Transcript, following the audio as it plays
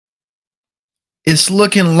It's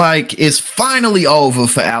looking like it's finally over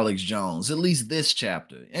for Alex Jones, at least this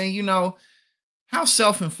chapter. And how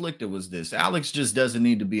self-inflicted was this? Alex just doesn't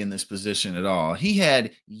need to be in this position at all. He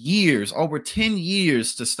had years, over 10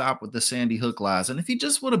 years to stop with the Sandy Hook lies. And if he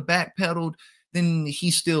just would have backpedaled, then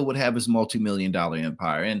he still would have his multi-million dollar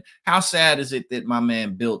empire. And how sad is it that my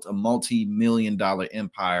man built a multi-million dollar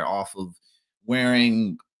empire off of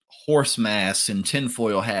wearing horse masks and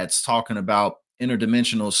tinfoil hats, talking about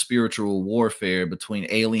interdimensional spiritual warfare between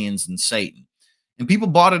aliens and Satan? And people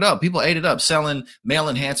bought it up. People ate it up, selling male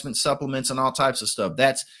enhancement supplements and all types of stuff.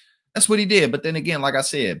 That's what he did. But then again, like I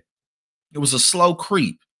said, it was a slow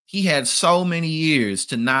creep. He had so many years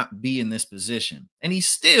to not be in this position, and he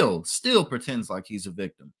still pretends like he's a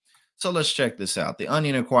victim. So let's check this out. The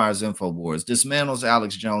Onion acquires InfoWars, dismantles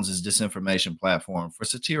Alex Jones's disinformation platform for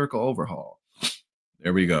satirical overhaul.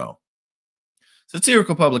 There we go.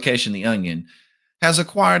 Satirical publication The Onion has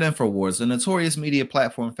acquired InfoWars, the notorious media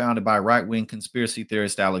platform founded by right-wing conspiracy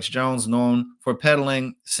theorist Alex Jones, known for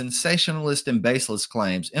peddling sensationalist and baseless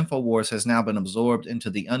claims. InfoWars has now been absorbed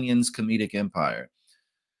into The Onion's comedic empire.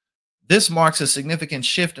 This marks a significant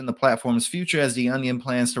shift in the platform's future as The Onion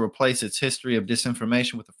plans to replace its history of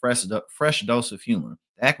disinformation with a fresh dose of humor.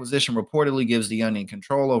 The acquisition reportedly gives The Onion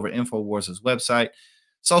control over InfoWars' website,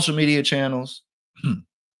 social media channels,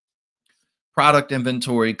 product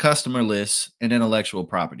inventory, customer lists, and intellectual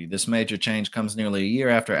property. This major change comes nearly a year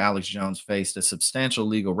after Alex Jones faced a substantial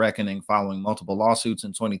legal reckoning following multiple lawsuits.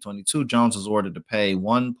 In 2022, Jones was ordered to pay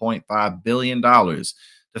 $1.5 billion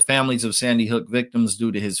to families of Sandy Hook victims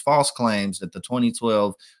due to his false claims that the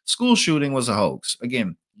 2012 school shooting was a hoax.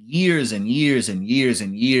 Again, years and years and years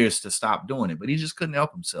and years to stop doing it, but he just couldn't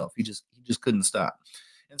help himself. He just couldn't stop.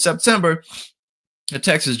 In September, a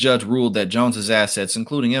Texas judge ruled that Jones's assets,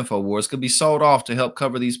 including InfoWars, could be sold off to help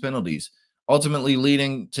cover these penalties, ultimately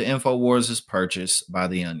leading to InfoWars' purchase by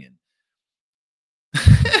The Onion.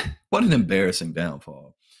 What an embarrassing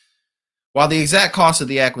downfall. While the exact cost of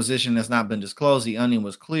the acquisition has not been disclosed, The Onion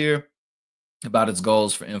was clear about its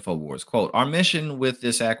goals for InfoWars. Quote, "Our mission with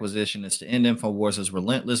this acquisition is to end InfoWars'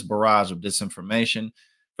 relentless barrage of disinformation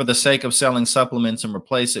for the sake of selling supplements and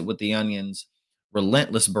replace it with The Onion's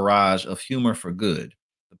relentless barrage of humor for good,"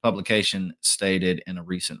 the publication stated in a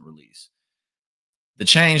recent release. The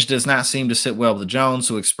change does not seem to sit well with Jones,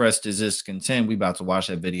 who expressed his discontent. We about to watch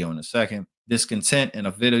that video in a second. Discontent in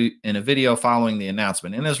a video following the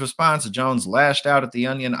announcement. In his response, Jones lashed out at The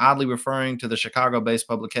Onion, oddly referring to the Chicago-based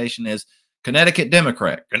publication as Connecticut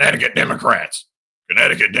Democrats,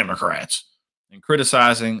 and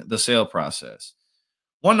criticizing the sale process.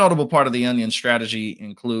 One notable part of The Onion's strategy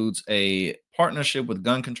includes a partnership with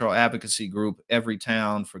gun control advocacy group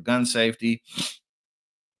Everytown for Gun Safety,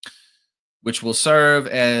 which will serve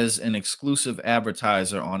as an exclusive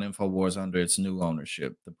advertiser on InfoWars under its new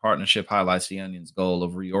ownership. The partnership highlights The Onion's goal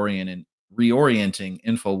of reorienting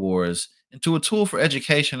InfoWars into a tool for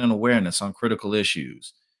education and awareness on critical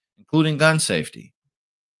issues, including gun safety.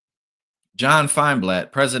 John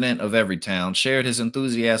Feinblatt, president of Everytown, shared his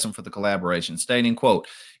enthusiasm for the collaboration, stating, quote,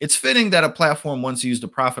 "It's fitting that a platform once used to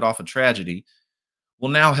profit off a tragedy will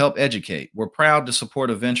now help educate. We're proud to support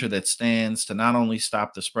a venture that stands to not only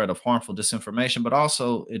stop the spread of harmful disinformation, but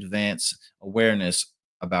also advance awareness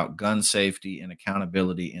about gun safety and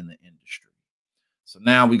accountability in the industry." So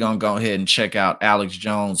now we're going to go ahead and check out Alex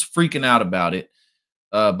Jones freaking out about it.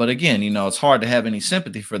 But again, it's hard to have any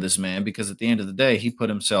sympathy for this man because at the end of the day, he put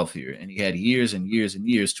himself here and he had years and years and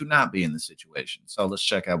years to not be in this situation. So let's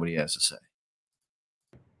check out what he has to say.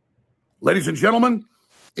 Ladies and gentlemen,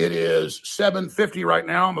 it is 7:50 right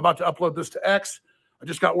now. I'm about to upload this to X. I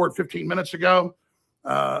just got word 15 minutes ago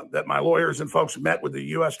that my lawyers and folks met with the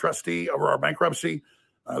U.S. trustee over our bankruptcy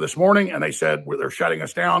this morning, and they said they're shutting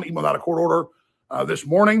us down even without a court order this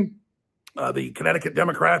morning. The Connecticut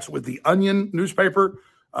Democrats with the Onion newspaper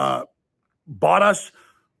bought us.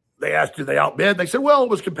 They asked, did they outbid? They said, well, it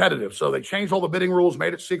was competitive. So they changed all the bidding rules,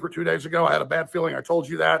 made it secret 2 days ago. I had a bad feeling. I told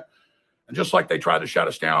you that. And just like they tried to shut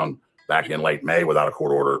us down back in late May without a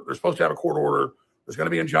court order, they're supposed to have a court order. There's going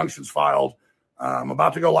to be injunctions filed. I'm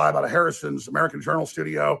about to go live out of Harrison's American Journal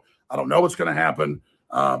studio. I don't know what's going to happen,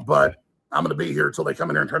 but I'm going to be here until they come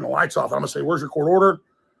in here and turn the lights off. I'm going to say, where's your court order?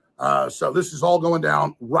 So this is all going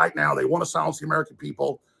down right now. They want to silence the American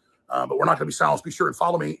people, but we're not going to be silenced. Be sure and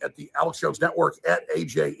follow me at the Alex Jones Network at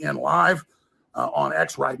AJN Live on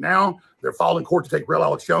X right now. They're filed in court to take real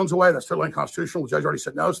Alex Jones away. That's totally unconstitutional. The judge already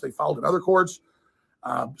said no, so they filed in other courts.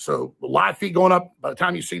 So the live feed going up by the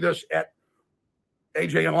time you see this at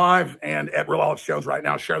AJN Live and at Real Alex Jones right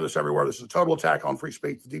now. Share this everywhere. This is a total attack on free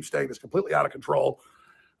speech. The deep state is completely out of control.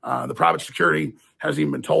 The private security hasn't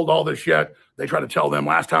even been told all this yet. They tried to tell them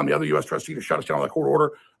last time, the other U.S. trustee, to shut us down on the court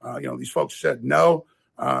order. These folks said no.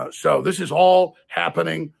 So this is all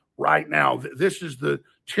happening right now. This is the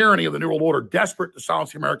tyranny of the New World Order, desperate to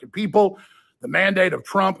silence the American people. The mandate of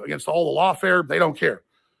Trump against all the lawfare, they don't care.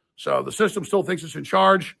 So the system still thinks it's in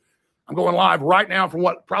charge. I'm going live right now from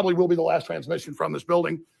what probably will be the last transmission from this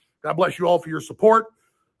building. God bless you all for your support.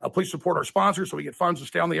 Please support our sponsors so we get funds to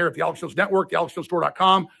stay on the air at the Alex Jones Network,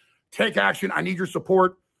 thealexjonestore.com. Take action. I need your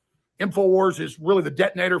support. InfoWars is really the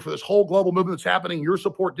detonator for this whole global movement that's happening. Your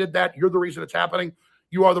support did that. You're the reason it's happening.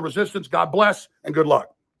 You are the resistance. God bless and good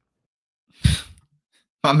luck.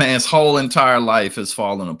 My man's whole entire life has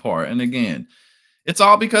fallen apart. And again, it's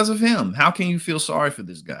all because of him. How can you feel sorry for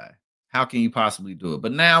this guy? How can you possibly do it?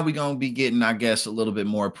 But now we're going to be getting, I guess, a little bit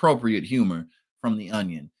more appropriate humor from The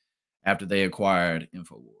Onion after they acquired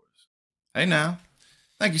InfoWars. Hey now,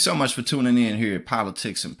 thank you so much for tuning in here at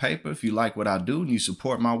Politics and Paper. If you like what I do and you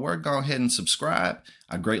support my work, go ahead and subscribe.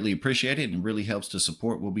 I greatly appreciate it and it really helps to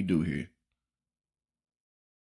support what we do here.